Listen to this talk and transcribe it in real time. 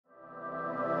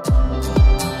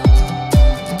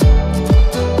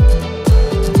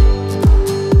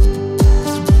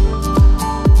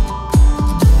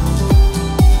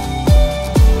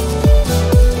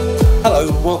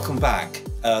Hello and welcome back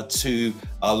to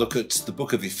our look at the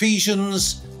book of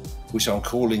Ephesians, which I'm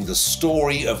calling the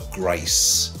story of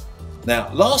grace.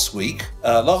 Now, last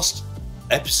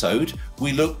episode,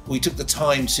 we took the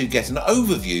time to get an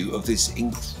overview of this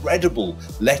incredible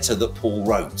letter that Paul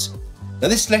wrote. Now,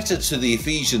 this letter to the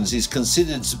Ephesians is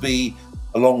considered to be,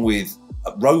 along with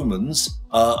Romans,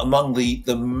 among the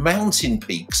mountain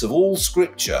peaks of all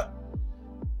Scripture.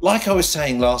 Like I was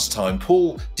saying last time,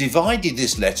 Paul divided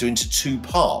this letter into two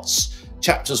parts.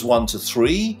 Chapters 1 to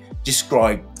 3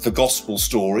 describe the gospel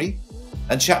story,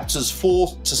 and chapters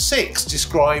 4 to 6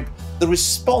 describe the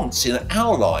response in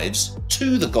our lives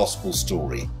to the gospel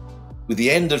story, with the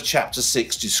end of chapter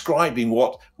 6 describing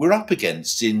what we're up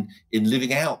against in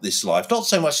living out this life, not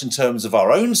so much in terms of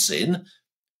our own sin,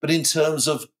 but in terms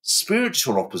of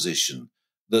spiritual opposition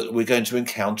that we're going to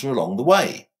encounter along the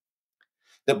way.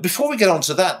 Now, before we get on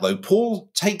to that, though,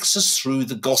 Paul takes us through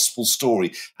the gospel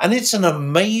story, and it's an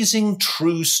amazing,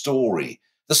 true story.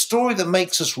 The story that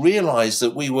makes us realize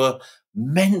that we were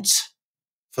meant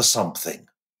for something.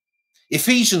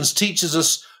 Ephesians teaches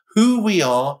us who we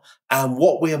are and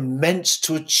what we are meant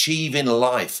to achieve in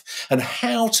life and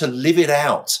how to live it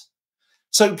out.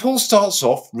 So Paul starts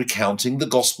off recounting the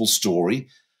gospel story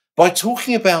by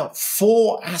talking about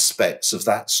 4 aspects of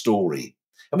that story.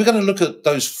 And we're going to look at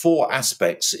those 4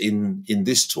 aspects in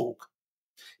this talk.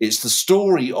 It's the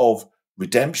story of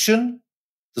redemption,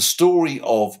 the story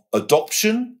of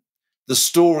adoption, the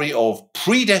story of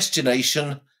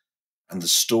predestination, and the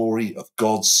story of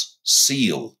God's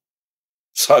seal.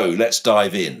 So let's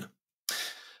dive in.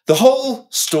 The whole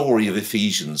story of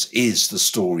Ephesians is the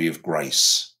story of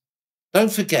grace.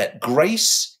 Don't forget,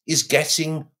 grace is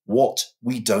getting what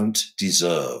we don't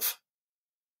deserve.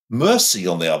 Mercy,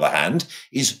 on the other hand,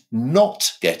 is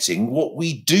not getting what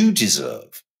we do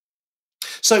deserve.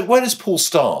 So where does Paul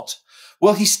start?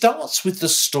 Well, he starts with the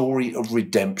story of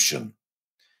redemption.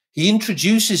 He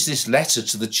introduces this letter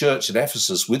to the church at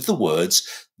Ephesus with the words,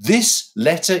 "This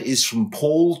letter is from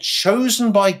Paul,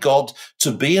 chosen by God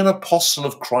to be an apostle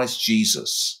of Christ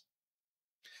Jesus."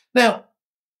 Now,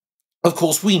 of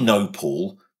course, we know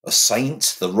Paul, a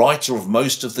saint, the writer of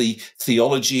most of the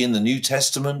theology in the New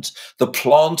Testament, the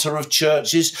planter of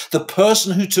churches, the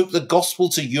person who took the gospel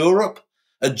to Europe,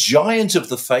 a giant of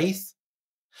the faith.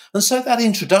 And so that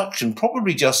introduction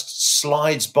probably just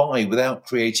slides by without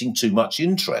creating too much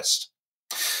interest.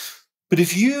 But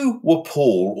if you were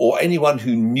Paul or anyone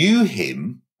who knew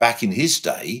him back in his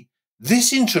day,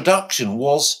 this introduction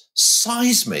was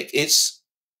seismic.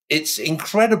 It's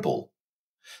incredible.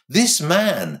 This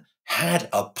man had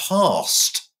a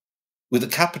past with a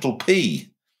capital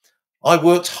P. I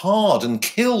worked hard and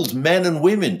killed men and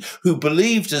women who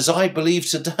believed as I believe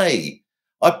today.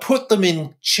 I put them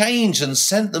in chains and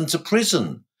sent them to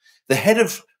prison. The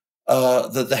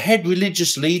head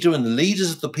religious leader and the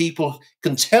leaders of the people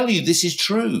can tell you this is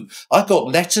true. I got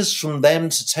letters from them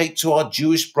to take to our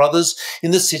Jewish brothers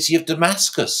in the city of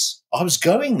Damascus. I was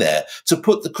going there to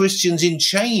put the Christians in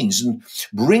chains and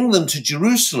bring them to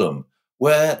Jerusalem,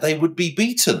 where they would be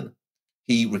beaten,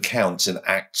 he recounts in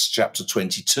Acts chapter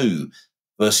 22,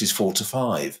 verses 4 to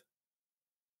 5.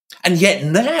 And yet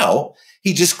now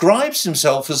he describes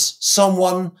himself as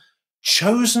someone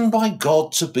chosen by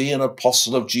God to be an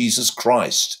apostle of Jesus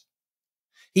Christ.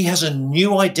 He has a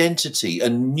new identity, a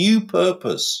new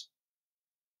purpose.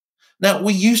 Now,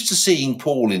 we're used to seeing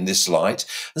Paul in this light,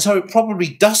 and so it probably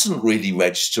doesn't really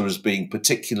register as being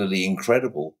particularly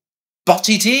incredible, but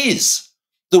it is.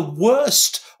 The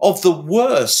worst of the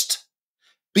worst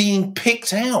being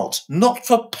picked out, not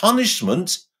for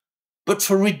punishment, but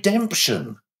for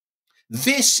redemption.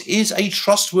 This is a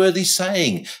trustworthy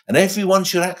saying, and everyone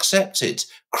should accept it.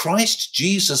 Christ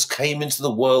Jesus came into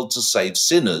the world to save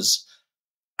sinners,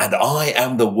 and I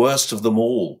am the worst of them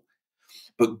all.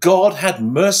 But God had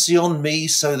mercy on me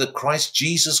so that Christ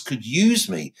Jesus could use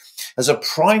me as a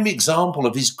prime example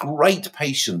of his great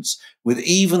patience with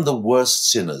even the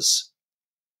worst sinners.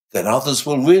 Then others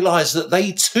will realize that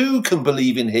they too can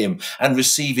believe in him and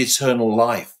receive eternal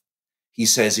life, he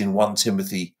says in 1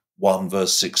 Timothy 1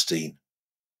 verse 16.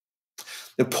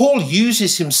 Now, Paul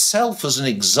uses himself as an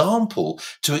example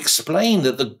to explain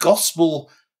that the gospel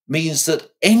means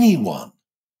that anyone,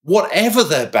 whatever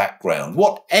their background,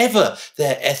 whatever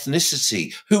their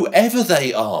ethnicity, whoever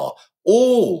they are,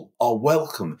 all are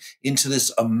welcome into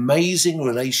this amazing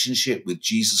relationship with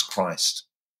Jesus Christ.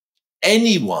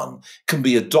 Anyone can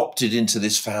be adopted into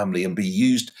this family and be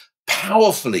used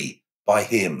powerfully by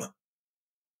him.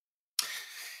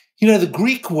 You know, the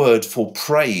Greek word for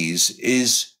praise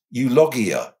is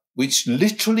eulogia, which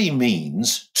literally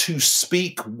means to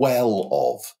speak well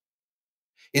of.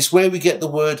 It's where we get the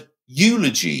word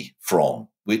eulogy from,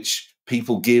 which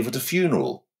people give at a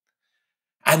funeral.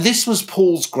 And this was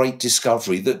Paul's great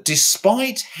discovery, that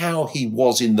despite how he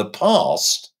was in the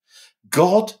past,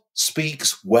 God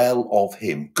speaks well of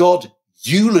him. God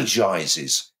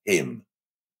eulogizes him,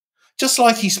 just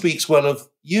like he speaks well of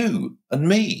you and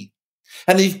me.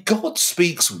 And if God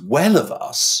speaks well of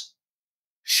us,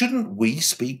 shouldn't we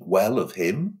speak well of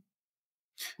him?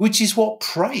 Which is what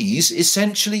praise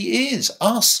essentially is,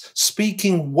 us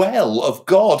speaking well of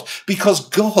God, because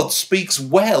God speaks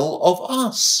well of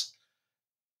us.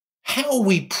 How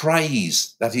we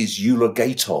praise, that is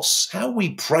eulogatos, how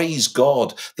we praise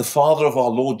God, the Father of our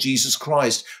Lord Jesus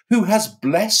Christ, who has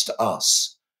blessed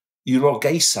us,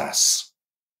 eulogesas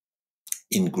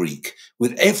in Greek,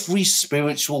 with every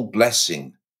spiritual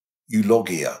blessing,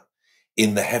 eulogia,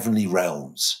 in the heavenly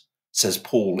realms, says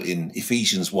Paul in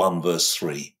Ephesians 1 verse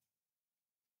 3.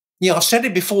 Yeah, I've said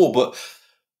it before, but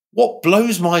what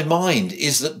blows my mind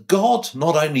is that God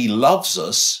not only loves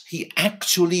us, he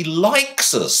actually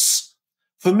likes us.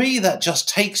 For me, that just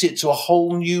takes it to a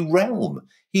whole new realm.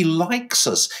 He likes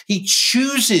us. He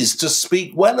chooses to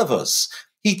speak well of us.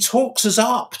 He talks us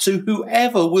up to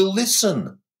whoever will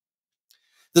listen.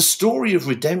 The story of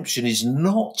redemption is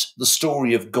not the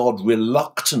story of God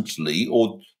reluctantly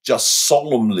or just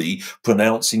solemnly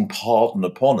pronouncing pardon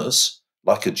upon us,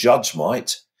 like a judge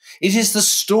might. It is the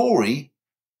story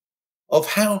of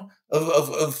how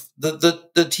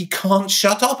that he can't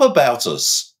shut up about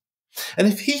us. And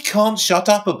if he can't shut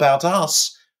up about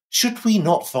us, should we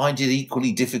not find it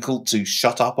equally difficult to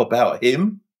shut up about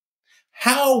him?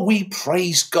 How we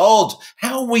praise God,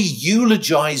 how we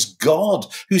eulogize God,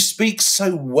 who speaks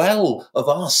so well of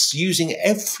us, using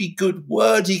every good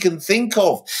word he can think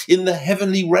of in the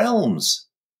heavenly realms.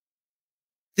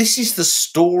 This is the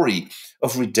story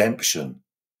of redemption,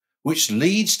 which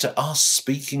leads to us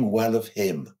speaking well of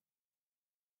him.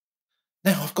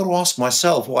 Now, I've got to ask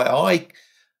myself why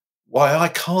I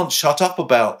can't shut up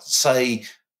about, say,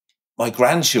 my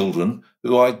grandchildren,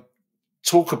 who I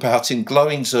talk about in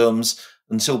glowing terms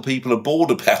until people are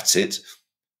bored about it,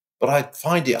 but I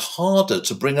find it harder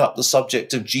to bring up the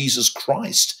subject of Jesus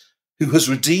Christ, who has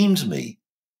redeemed me.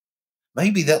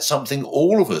 Maybe that's something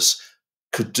all of us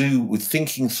could do with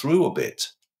thinking through a bit.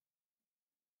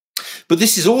 But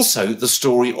this is also the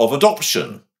story of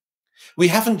adoption. We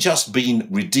haven't just been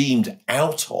redeemed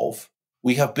out of,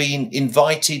 we have been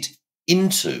invited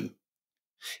into.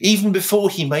 Even before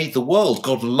he made the world,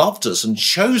 God loved us and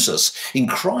chose us in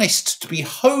Christ to be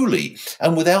holy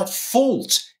and without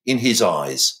fault in his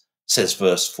eyes, says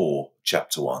verse 4,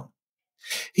 chapter 1.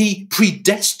 He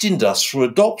predestined us for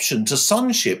adoption to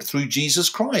sonship through Jesus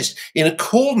Christ in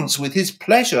accordance with his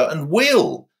pleasure and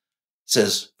will,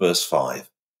 says verse 5.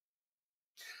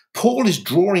 Paul is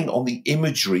drawing on the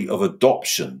imagery of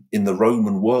adoption in the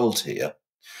Roman world here.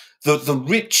 The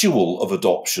ritual of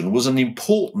adoption was an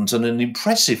important and an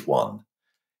impressive one.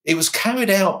 It was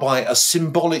carried out by a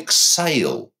symbolic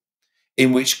sale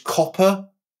in which copper,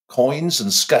 coins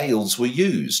and scales were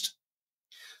used.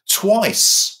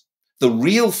 Twice, the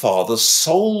real father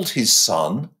sold his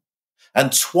son,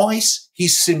 and twice he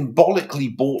symbolically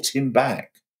bought him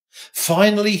back.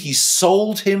 Finally, he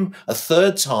sold him a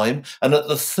third time, and at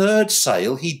the third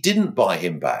sale, he didn't buy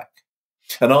him back.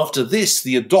 And after this,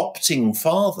 the adopting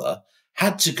father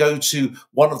had to go to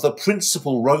one of the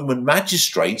principal Roman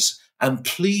magistrates and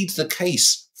plead the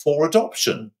case for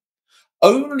adoption.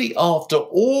 Only after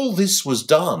all this was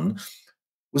done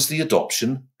was the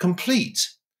adoption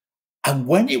complete. And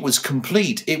when it was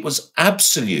complete, it was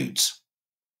absolute.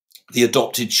 The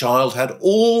adopted child had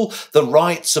all the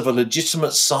rights of a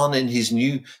legitimate son in his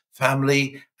new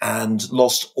family and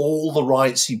lost all the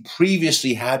rights he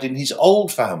previously had in his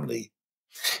old family.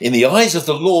 In the eyes of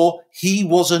the law, he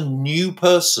was a new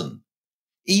person.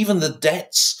 Even the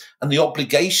debts and the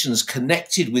obligations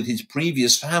connected with his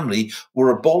previous family were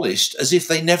abolished as if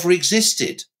they never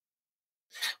existed.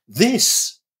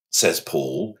 This, says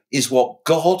Paul, is what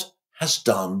God has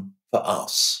done for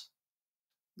us.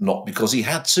 Not because he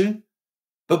had to,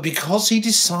 but because he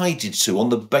decided to on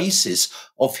the basis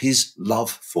of his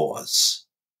love for us.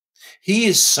 He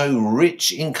is so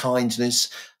rich in kindness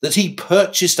that he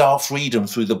purchased our freedom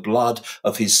through the blood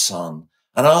of his Son,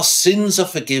 and our sins are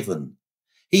forgiven.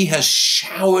 He has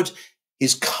showered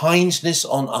his kindness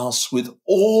on us with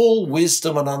all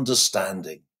wisdom and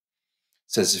understanding,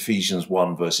 says Ephesians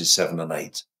 1 verses 7 and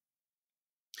 8.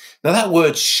 Now that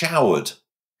word showered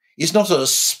is not a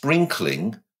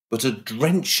sprinkling, but a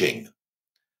drenching,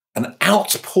 an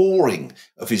outpouring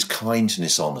of his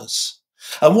kindness on us.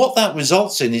 And what that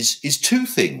results in is two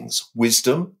things,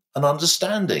 wisdom and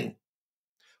understanding.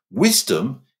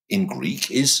 Wisdom in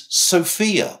Greek is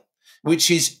Sophia,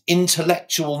 which is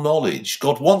intellectual knowledge.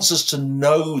 God wants us to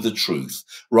know the truth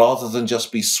rather than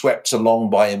just be swept along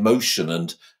by emotion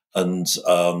and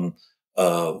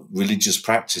religious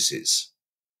practices.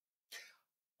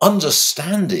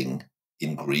 Understanding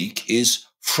in Greek is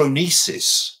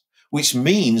phronesis, which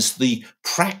means the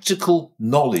practical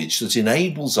knowledge that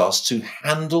enables us to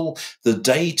handle the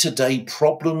day-to-day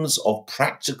problems of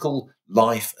practical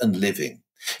life and living.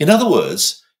 In other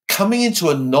words, coming into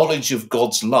a knowledge of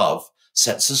God's love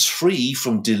sets us free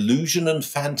from delusion and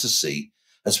fantasy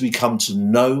as we come to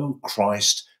know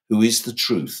Christ, who is the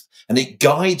truth. And it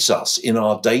guides us in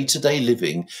our day-to-day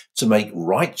living to make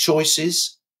right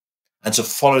choices and to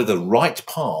follow the right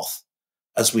path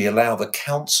as we allow the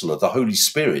counsel of the Holy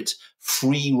Spirit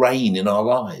free reign in our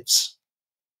lives.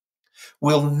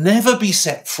 We'll never be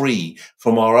set free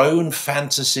from our own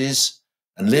fantasies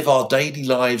and live our daily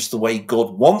lives the way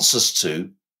God wants us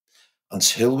to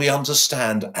until we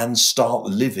understand and start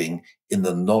living in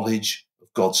the knowledge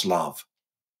of God's love.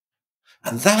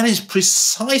 And that is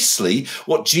precisely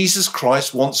what Jesus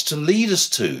Christ wants to lead us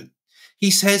to.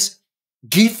 He says,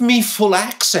 give me full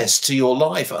access to your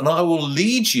life and I will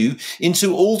lead you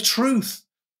into all truth,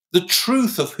 the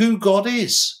truth of who God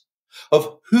is,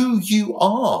 of who you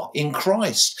are in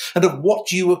Christ, and of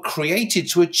what you were created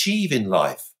to achieve in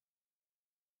life.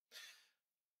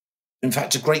 In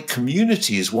fact, a great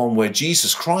community is one where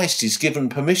Jesus Christ is given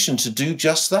permission to do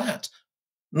just that,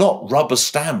 not rubber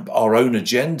stamp our own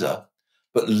agenda,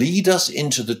 but lead us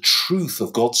into the truth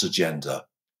of God's agenda,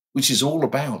 which is all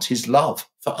about his love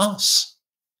for us.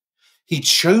 He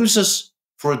chose us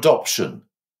for adoption,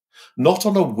 not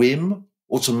on a whim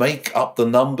or to make up the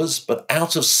numbers, but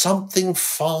out of something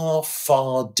far,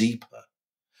 far deeper.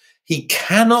 He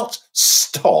cannot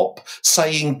stop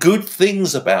saying good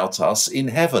things about us in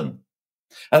heaven.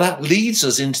 And that leads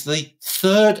us into the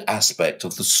third aspect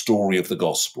of the story of the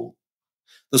gospel,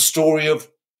 the story of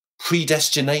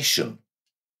predestination.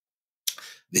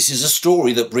 This is a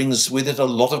story that brings with it a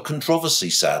lot of controversy,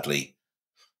 sadly.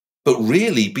 But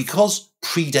really, because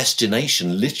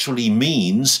predestination literally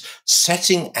means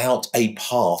setting out a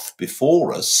path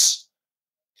before us,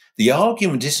 the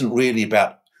argument isn't really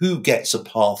about who gets a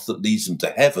path that leads them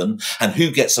to heaven and who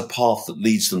gets a path that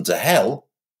leads them to hell.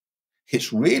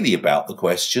 It's really about the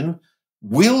question,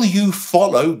 will you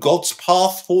follow God's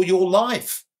path for your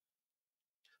life?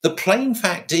 The plain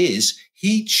fact is,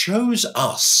 he chose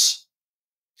us.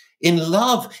 In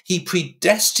love, he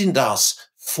predestined us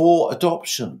for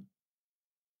adoption.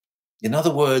 In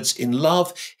other words, in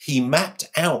love, he mapped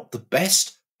out the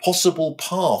best possible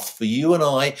path for you and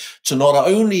I to not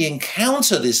only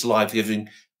encounter this life-giving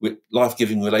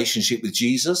relationship with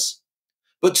Jesus,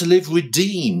 but to live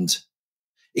redeemed,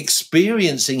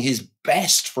 experiencing his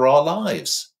best for our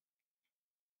lives.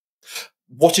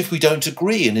 What if we don't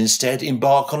agree and instead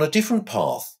embark on a different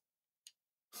path?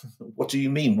 What do you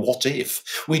mean, what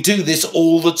if? We do this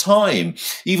all the time,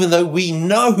 even though we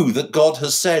know that God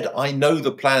has said, I know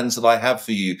the plans that I have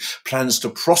for you, plans to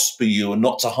prosper you and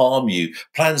not to harm you,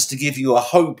 plans to give you a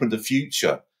hope and a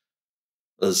future,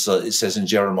 as it says in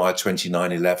Jeremiah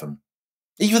 29:11.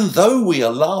 Even though we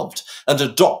are loved and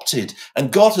adopted,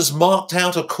 and God has marked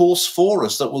out a course for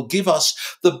us that will give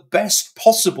us the best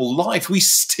possible life, we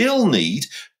still need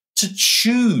to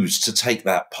choose to take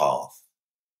that path.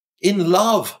 In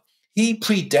love, he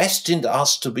predestined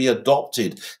us to be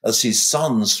adopted as his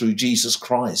sons through Jesus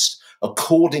Christ,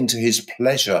 according to his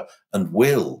pleasure and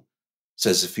will,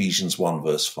 says Ephesians 1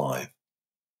 verse 5.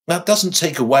 That doesn't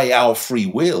take away our free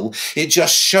will. It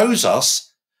just shows us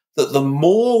that the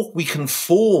more we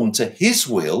conform to his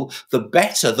will, the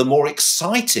better, the more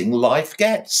exciting life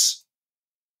gets.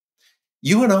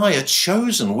 You and I are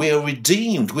chosen. We are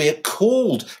redeemed. We are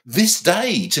called this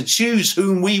day to choose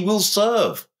whom we will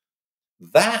serve.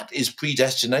 That is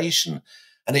predestination,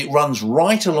 and it runs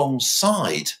right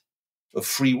alongside of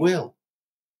free will.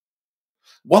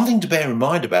 One thing to bear in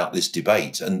mind about this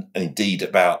debate, and indeed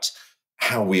about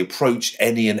how we approach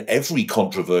any and every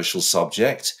controversial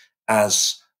subject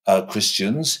as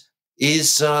Christians,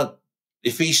 is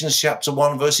Ephesians chapter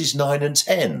 1, verses 9 and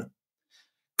 10.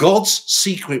 God's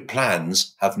secret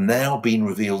plans have now been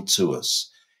revealed to us.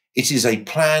 It is a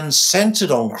plan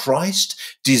centered on Christ,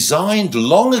 designed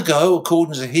long ago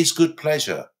according to his good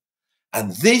pleasure.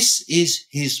 And this is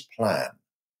his plan.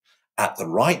 At the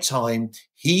right time,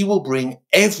 he will bring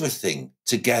everything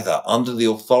together under the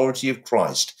authority of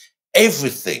Christ,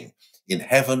 everything in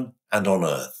heaven and on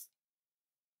earth.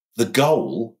 The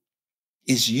goal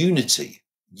is unity.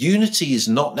 Unity is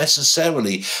not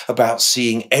necessarily about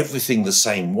seeing everything the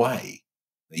same way.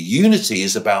 Unity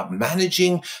is about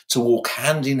managing to walk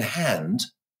hand in hand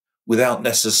without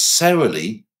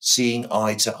necessarily seeing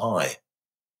eye to eye.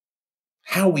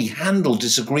 How we handle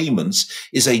disagreements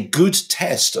is a good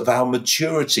test of our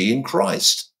maturity in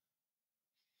Christ.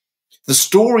 The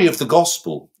story of the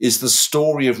gospel is the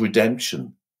story of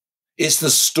redemption. It's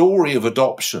the story of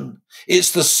adoption.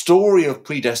 It's the story of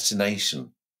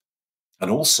predestination.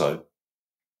 And also,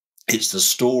 it's the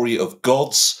story of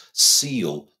God's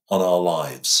seal on our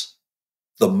lives,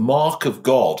 the mark of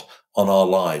God on our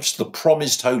lives, the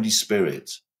promised Holy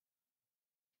Spirit.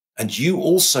 And you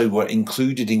also were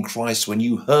included in Christ when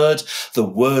you heard the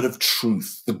word of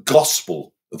truth, the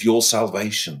gospel of your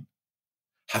salvation.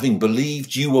 Having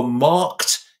believed, you were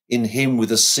marked in him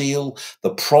with a seal,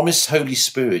 the promised Holy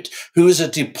Spirit, who is a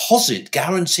deposit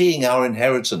guaranteeing our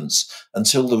inheritance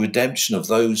until the redemption of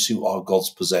those who are God's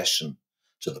possession,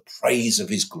 to the praise of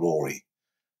his glory.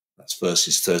 That's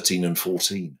verses 13 and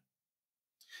 14.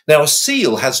 Now, a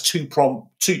seal has two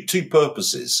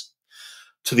purposes.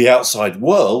 To the outside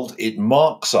world, it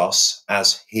marks us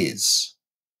as his.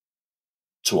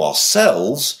 To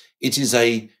ourselves, it is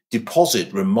a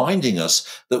deposit reminding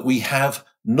us that we have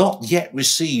not yet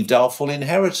received our full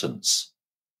inheritance.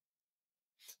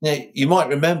 Now, you might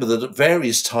remember that at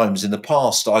various times in the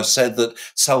past, I've said that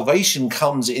salvation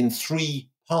comes in three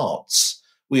parts.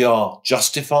 We are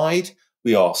justified,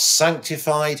 we are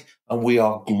sanctified, and we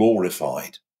are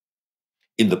glorified.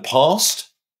 In the past,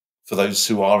 for those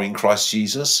who are in Christ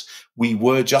Jesus, we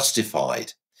were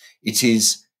justified. It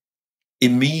is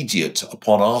immediate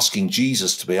upon asking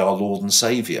Jesus to be our Lord and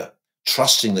Saviour,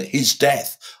 trusting that his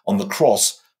death on the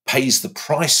cross pays the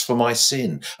price for my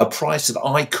sin, a price that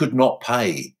I could not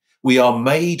pay. We are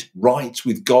made right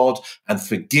with God and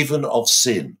forgiven of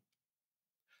sin.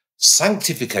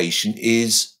 Sanctification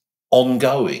is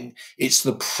ongoing. It's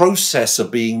the process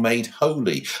of being made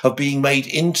holy, of being made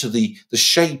into the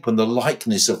shape and the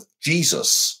likeness of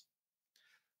Jesus.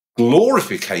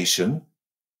 Glorification,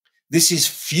 this is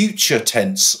future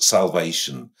tense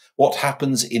salvation. What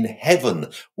happens in heaven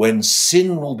when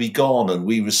sin will be gone and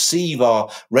we receive our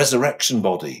resurrection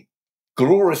body.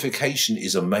 Glorification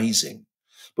is amazing,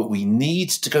 but we need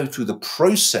to go through the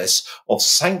process of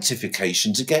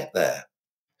sanctification to get there.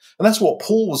 And that's what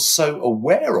Paul was so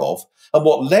aware of and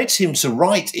what led him to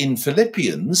write in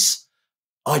Philippians,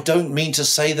 I don't mean to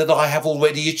say that I have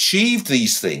already achieved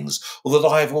these things or that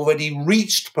I have already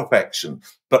reached perfection,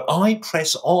 but I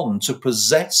press on to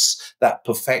possess that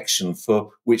perfection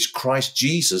for which Christ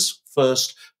Jesus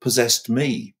first possessed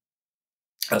me.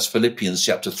 That's Philippians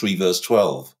chapter 3, verse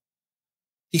 12.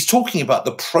 He's talking about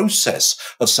the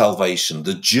process of salvation,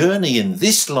 the journey in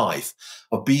this life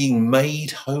of being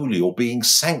made holy or being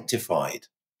sanctified.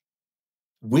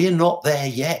 We're not there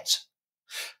yet,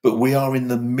 but we are in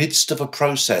the midst of a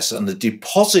process, and the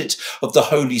deposit of the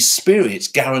Holy Spirit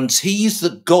guarantees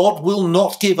that God will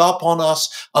not give up on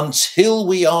us until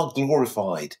we are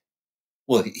glorified.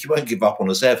 Well, he won't give up on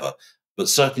us ever, but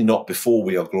certainly not before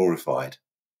we are glorified.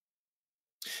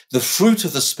 The fruit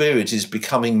of the Spirit is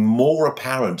becoming more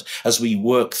apparent as we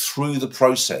work through the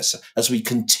process, as we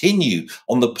continue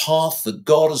on the path that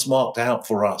God has marked out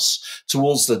for us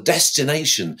towards the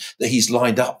destination that he's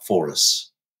lined up for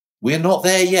us. We're not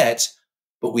there yet,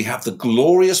 but we have the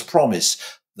glorious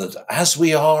promise that as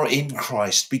we are in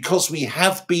Christ, because we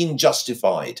have been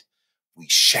justified, we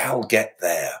shall get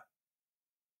there.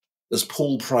 As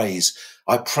Paul prays,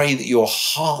 I pray that your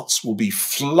hearts will be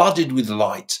flooded with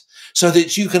light, so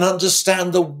that you can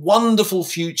understand the wonderful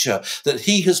future that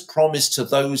he has promised to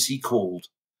those he called.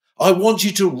 I want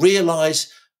you to realize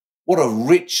what a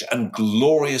rich and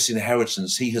glorious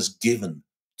inheritance he has given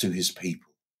to his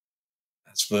people.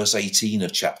 That's verse 18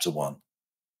 of chapter 1.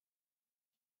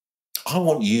 I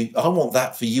want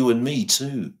that for you and me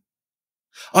too.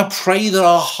 I pray that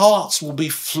our hearts will be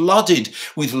flooded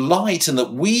with light and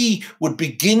that we would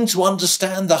begin to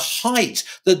understand the height,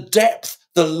 the depth,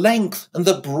 the length and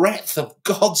the breadth of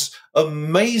God's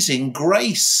amazing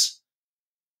grace.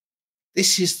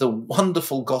 This is the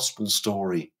wonderful gospel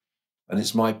story, and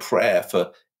it's my prayer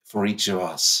for each of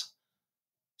us.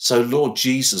 So, Lord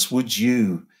Jesus, would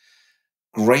you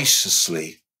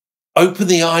graciously open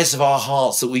the eyes of our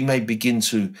hearts that we may begin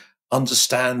to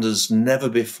understand as never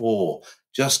before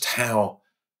just how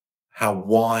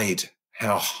wide,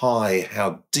 how high,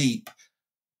 how deep,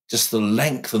 just the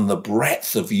length and the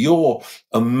breadth of your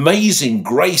amazing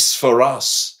grace for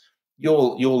us,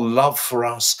 your love for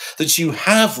us, that you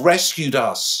have rescued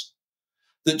us,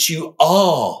 that you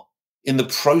are in the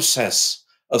process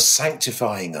of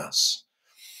sanctifying us,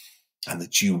 and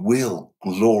that you will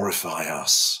glorify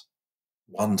us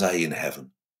one day in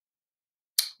heaven.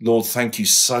 Lord, thank you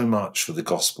so much for the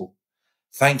gospel.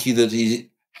 Thank you that it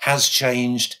has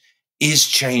changed, is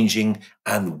changing,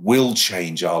 and will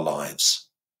change our lives.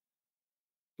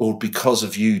 Lord, because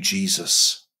of you,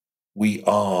 Jesus, we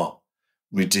are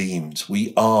redeemed.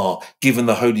 We are given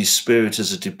the Holy Spirit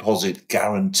as a deposit,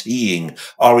 guaranteeing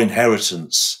our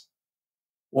inheritance.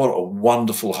 What a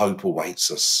wonderful hope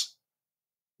awaits us.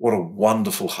 What a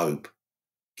wonderful hope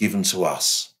given to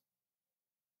us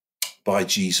by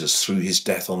Jesus through his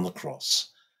death on the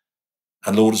cross.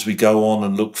 And Lord, as we go on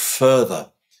and look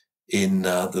further in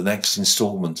the next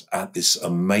installment at this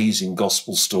amazing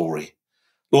gospel story,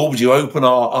 Lord, would you open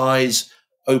our eyes,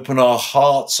 open our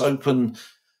hearts, open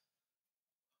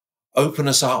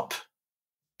us up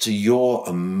to your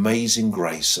amazing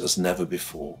grace as never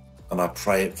before. And I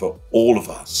pray it for all of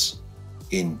us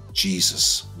in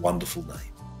Jesus' wonderful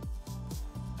name.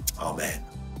 Amen.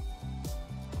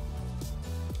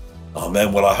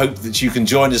 Amen. Well, I hope that you can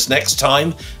join us next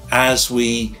time as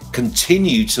we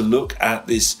continue to look at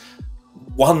this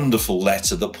wonderful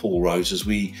letter that Paul wrote as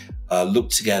we look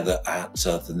together at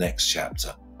the next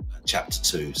chapter, chapter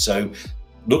 2. So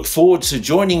look forward to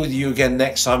joining with you again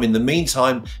next time. In the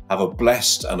meantime, have a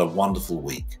blessed and a wonderful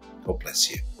week. God bless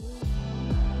you.